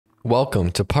Welcome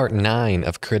to part 9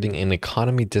 of creating an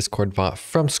economy Discord bot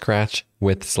from scratch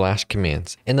with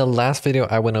 /commands. In the last video,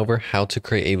 I went over how to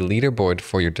create a leaderboard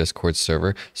for your Discord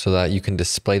server so that you can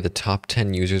display the top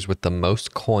 10 users with the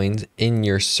most coins in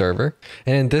your server.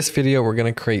 And in this video, we're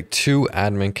going to create 2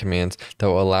 admin commands that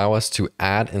will allow us to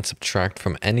add and subtract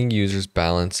from any user's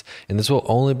balance. And this will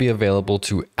only be available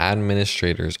to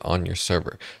administrators on your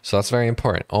server. So that's very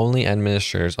important. Only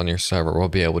administrators on your server will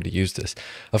be able to use this.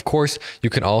 Of course,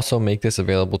 you can also make this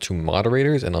available to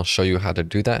moderators, and I'll show you how to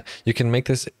do that. You can make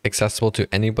this accessible to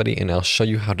anybody, and I'll show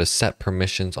you how to set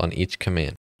permissions on each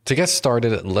command. To get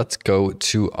started, let's go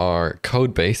to our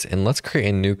code base and let's create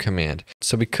a new command.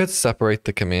 So we could separate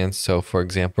the commands. So for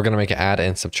example, we're going to make an add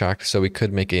and subtract. So we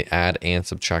could make it add and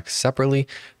subtract separately.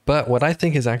 But what I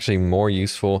think is actually more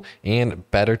useful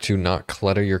and better to not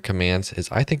clutter your commands is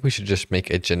I think we should just make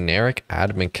a generic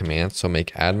admin command. So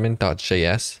make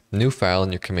admin.js, new file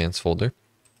in your commands folder.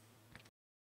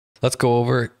 Let's go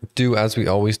over, do as we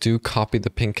always do, copy the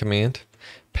pin command,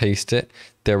 paste it.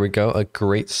 There we go, a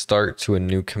great start to a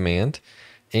new command.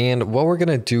 And what we're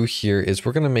gonna do here is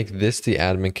we're gonna make this the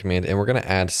admin command, and we're gonna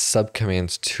add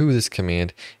subcommands to this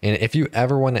command. And if you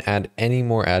ever wanna add any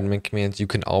more admin commands, you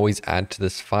can always add to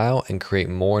this file and create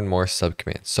more and more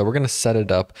subcommands. So we're gonna set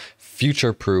it up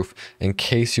future-proof in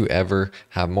case you ever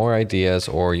have more ideas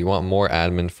or you want more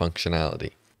admin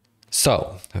functionality.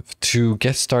 So to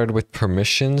get started with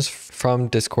permissions from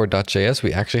discord.js,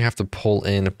 we actually have to pull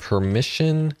in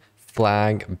permission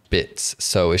flag bits.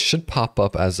 So it should pop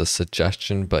up as a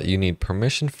suggestion, but you need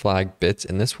permission flag bits,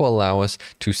 and this will allow us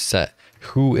to set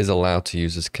who is allowed to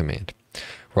use this command.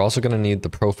 We're also going to need the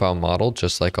profile model,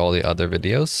 just like all the other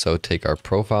videos. So take our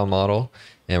profile model,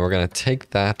 and we're going to take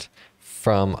that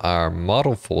from our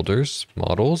model folders,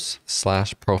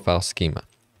 models/profile schema.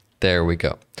 There we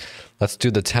go. Let's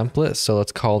do the template. So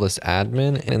let's call this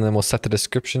admin, and then we'll set the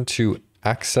description to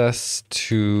access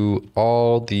to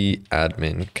all the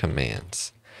admin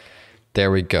commands. There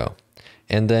we go.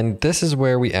 And then this is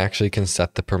where we actually can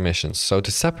set the permissions. So to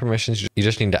set permissions, you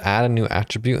just need to add a new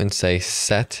attribute and say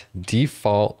set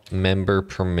default member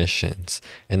permissions.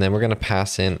 And then we're going to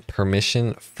pass in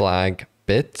permission flag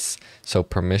bits. So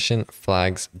permission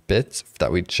flags bits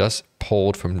that we just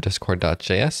pulled from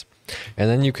discord.js. And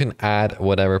then you can add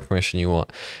whatever permission you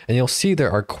want. And you'll see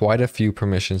there are quite a few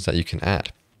permissions that you can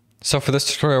add. So for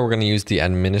this tutorial, we're going to use the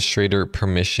administrator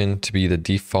permission to be the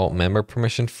default member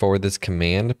permission for this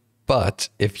command. But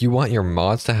if you want your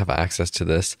mods to have access to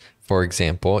this, for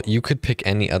example, you could pick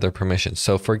any other permission.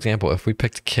 So for example, if we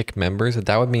picked kick members,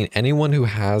 that would mean anyone who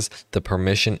has the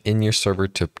permission in your server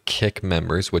to kick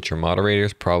members, which your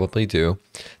moderators probably do,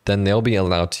 then they'll be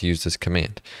allowed to use this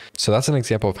command. So that's an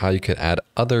example of how you could add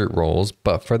other roles.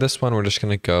 But for this one, we're just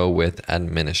going to go with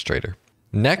administrator.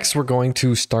 Next, we're going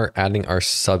to start adding our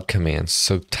subcommands.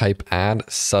 So type add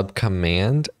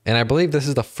subcommand. And I believe this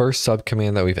is the first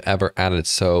subcommand that we've ever added.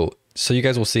 So you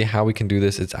guys will see how we can do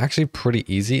this. It's actually pretty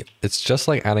easy. It's just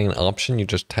like adding an option. You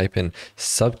just type in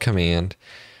subcommand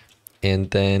and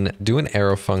then do an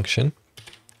arrow function.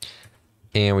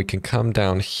 And we can come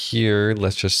down here.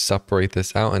 Let's just separate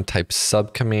this out and type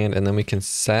subcommand, and then we can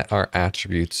set our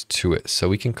attributes to it. So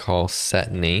we can call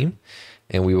set name,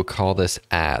 and we will call this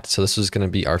add. So this is going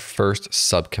to be our first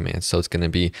subcommand. So it's going to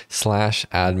be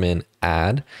 /admin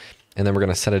add. And then we're going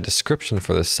to set a description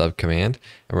for this subcommand,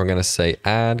 and we're going to say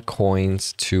add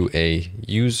coins to a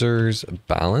user's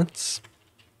balance.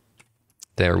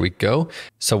 There we go.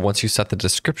 So once you set the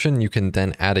description, you can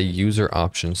then add a user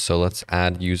option. So let's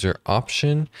add user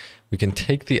option. We can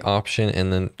take the option,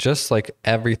 and then just like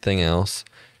everything else,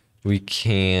 we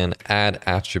can add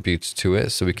attributes to it.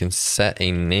 So we can set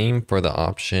a name for the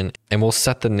option, and we'll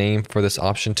set the name for this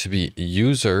option to be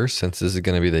user, since this is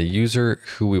going to be the user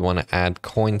who we want to add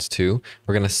coins to.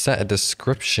 We're going to set a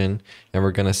description, and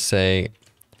we're going to say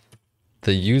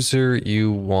the user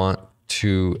you want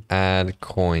to add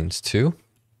coins to.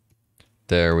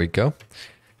 There we go.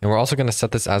 And we're also going to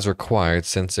set this as required,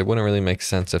 since it wouldn't really make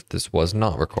sense if this was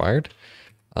not required.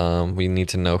 We need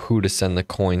to know who to send the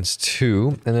coins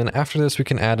to. And then after this, we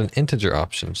can add an integer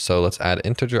option. So let's add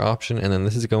integer option. And then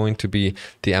this is going to be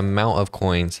the amount of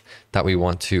coins that we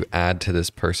want to add to this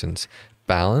person's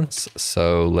balance.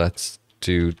 So let's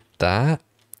do that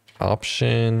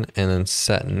option and then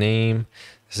set name.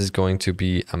 This is going to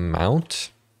be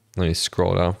amount. Let me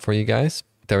scroll down for you guys.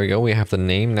 There we go. We have the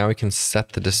name. Now we can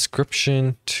set the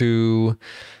description to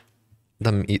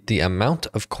the amount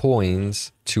of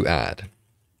coins to add.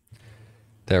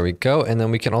 There we go. And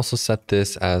then we can also set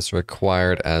this as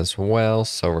required as well.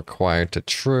 So required to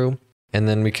true. And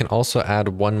then we can also add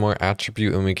one more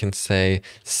attribute, and we can say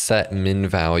set min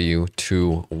value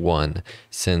to 1,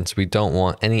 since we don't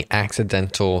want any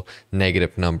accidental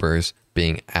negative numbers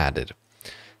being added.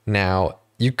 Now,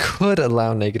 you could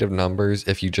allow negative numbers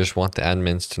if you just want the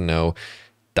admins to know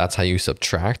that's how you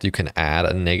subtract. You can add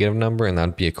a negative number and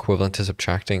that'd be equivalent to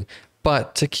subtracting.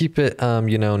 But to keep it,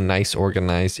 nice,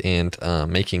 organized, and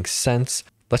making sense,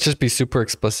 let's just be super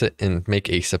explicit and make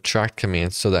a subtract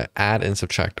command so that add and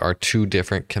subtract are 2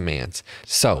 different commands.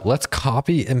 So let's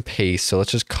copy and paste. So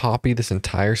let's just copy this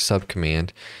entire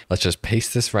subcommand. Let's just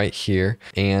paste this right here.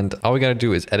 And all we got to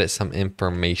do is edit some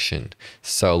information.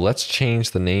 So let's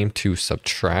change the name to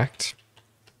subtract.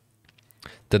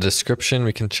 The description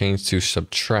we can change to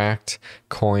subtract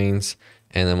coins,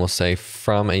 and then we'll say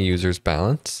from a user's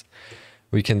balance.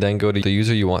 We can then go to the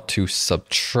user you want to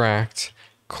subtract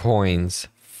coins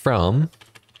from.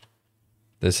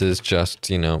 This is just,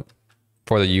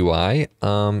 for the UI.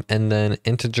 And then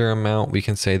integer amount, we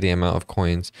can say the amount of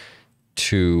coins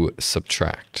to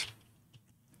subtract.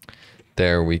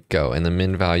 There we go. And the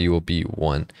min value will be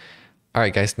 1. All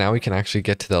right, guys, now we can actually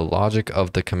get to the logic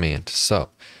of the command. So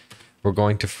we're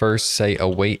going to first say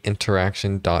await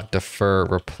interaction.defer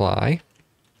reply.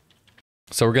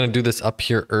 So we're going to do this up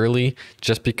here early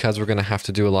just because we're going to have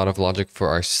to do a lot of logic for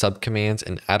our subcommands,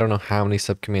 and I don't know how many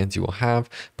subcommands you will have,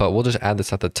 but we'll just add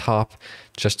this at the top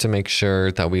just to make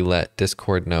sure that we let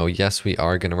Discord know, yes, we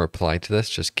are going to reply to this.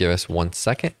 Just give us 1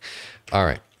 second. All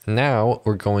right, now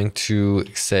we're going to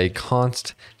say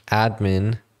const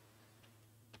admin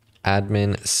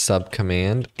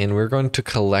subcommand, and we're going to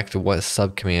collect what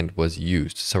subcommand was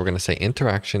used. So we're going to say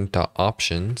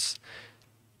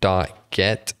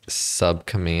interaction.options.get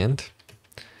subcommand.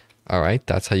 All right,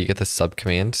 that's how you get the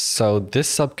subcommand. So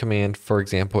this subcommand, for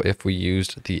example, if we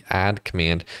used the add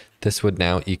command, this would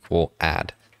now equal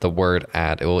add, the word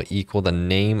add. It will equal the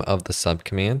name of the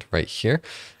subcommand right here.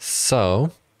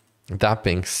 So that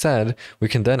being said, we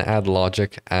can then add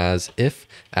logic as if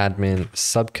admin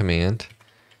subcommand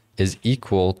is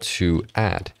equal to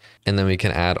add. And then we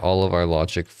can add all of our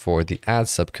logic for the add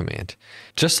subcommand.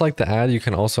 Just like the add, you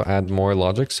can also add more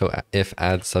logic. So if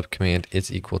add subcommand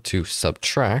is equal to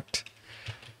subtract,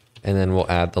 and then we'll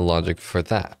add the logic for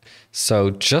that. So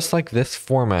just like this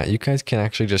format, you guys can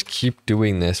actually just keep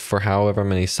doing this for however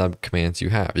many subcommands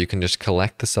you have. You can just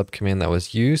collect the subcommand that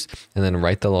was used and then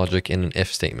write the logic in an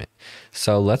if statement.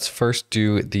 So let's first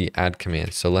do the add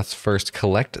command. So let's first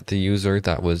collect the user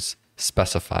that was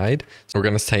specified. So we're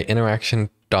going to say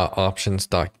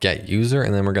interaction.options.getUser,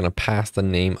 and then we're going to pass the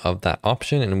name of that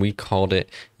option, and we called it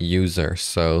user.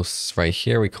 So right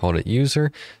here we called it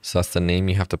user, so that's the name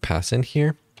you have to pass in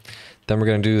here. Then we're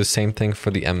going to do the same thing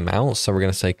for the amount. So we're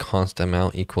going to say const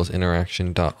amount equals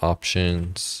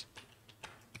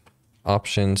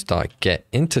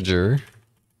interaction.options.getInteger,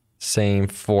 same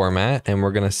format, and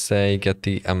we're going to say get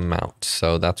the amount.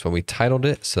 So that's what we titled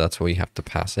it, so that's what we have to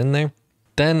pass in there.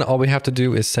 Then all we have to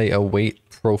do is say await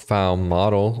profile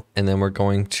model, and then we're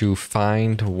going to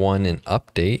find one and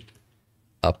update.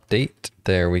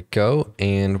 There we go.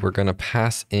 And we're going to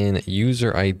pass in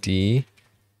user ID,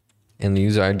 and the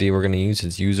user ID we're going to use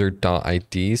is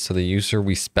user.id. So the user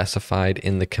we specified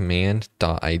in the command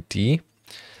 .id.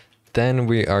 Then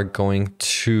we are going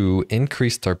to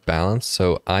increase our balance.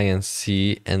 So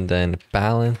INC and then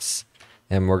balance,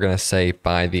 and we're going to say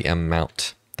by the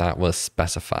amount that was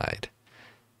specified.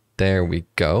 There we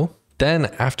go.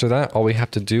 Then after that, all we have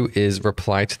to do is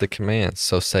reply to the command.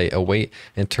 So say await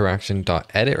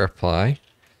interaction.edit reply.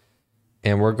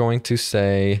 And we're going to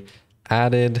say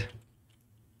added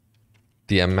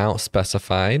the amount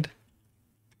specified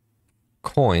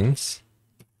coins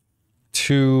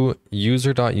to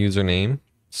user.username.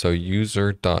 So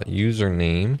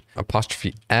user.username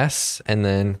apostrophe S and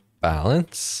then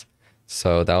balance.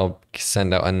 So that'll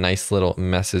send out a nice little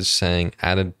message saying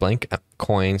added blank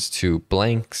coins to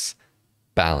blanks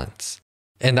balance.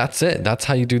 And that's it. That's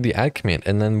how you do the add command.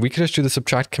 And then we could just do the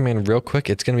subtract command real quick.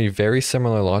 It's going to be very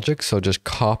similar logic. So just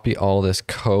copy all this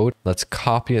code. Let's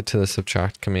copy it to the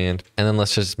subtract command. And then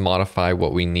let's just modify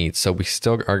what we need. So we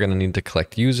still are going to need to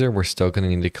collect user. We're still going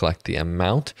to need to collect the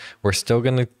amount. We're still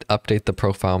going to update the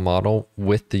profile model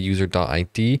with the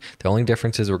user.id. The only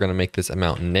difference is we're going to make this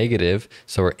amount negative.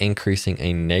 So we're increasing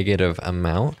a negative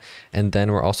amount. And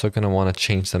then we're also going to want to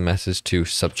change the message to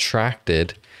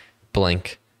subtracted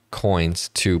blank coins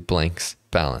to blanks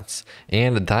balance.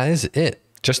 And that is it.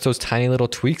 Just those tiny little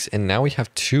tweaks. And now we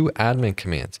have 2 admin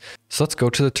commands. So let's go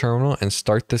to the terminal and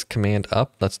start this command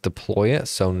up. Let's deploy it.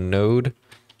 So node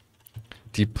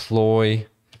deploy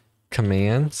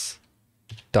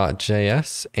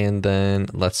commands.js, and then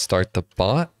let's start the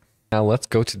bot. Now let's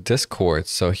go to Discord.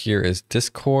 So here is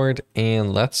Discord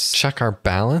and let's check our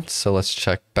balance. So let's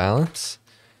check balance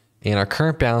and our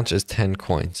current balance is 10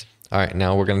 coins. All right,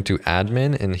 now we're going to do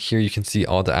admin, and here you can see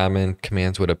all the admin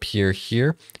commands would appear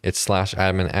here. It's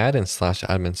 /admin add and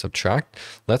 /admin subtract.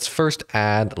 Let's first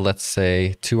add, let's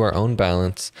say to our own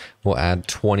balance, we'll add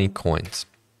 20 coins.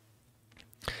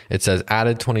 It says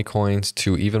added 20 coins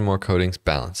to Even More Coding's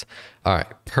balance. All right,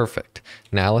 perfect.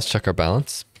 Now let's check our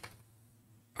balance.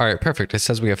 All right, perfect. It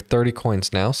says we have 30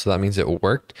 coins now, so that means it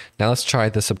worked. Now let's try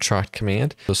the subtract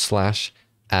command. So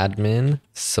 /admin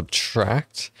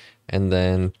subtract. And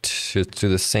then to do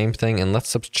the same thing, and let's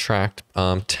subtract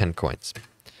 10 coins.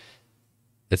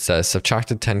 It says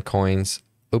subtracted 10 coins.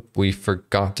 Oop, we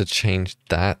forgot to change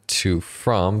that to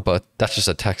from, but that's just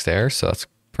a text error, so that's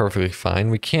perfectly fine.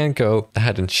 We can go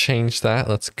ahead and change that.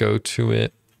 Let's go to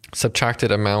it. Subtracted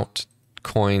amount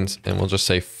coins, and we'll just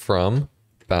say from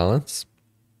balance.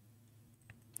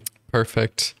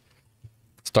 Perfect.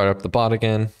 Start up the bot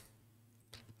again.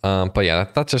 But yeah,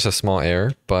 that's just a small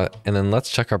error, and then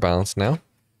let's check our balance now.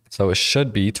 So it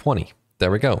should be 20. There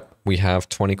we go. We have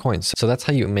 20 coins. So that's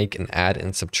how you make an add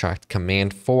and subtract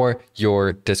command for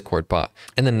your Discord bot.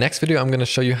 In the next video, I'm going to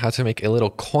show you how to make a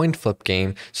little coin flip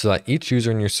game so that each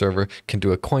user in your server can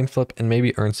do a coin flip and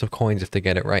maybe earn some coins if they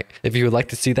get it right. If you would like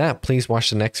to see that, please watch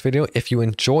the next video. If you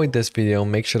enjoyed this video,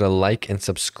 make sure to like and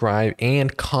subscribe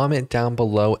and comment down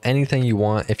below anything you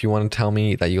want. If you want to tell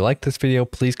me that you like this video,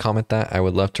 please comment that. I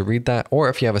would love to read that. Or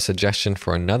if you have a suggestion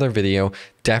for another video,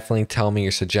 definitely tell me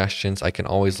your suggestions. I can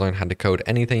always learn how to code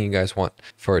anything you guys want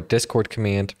for a Discord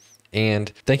command. And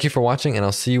thank you for watching, and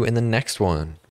I'll see you in the next one.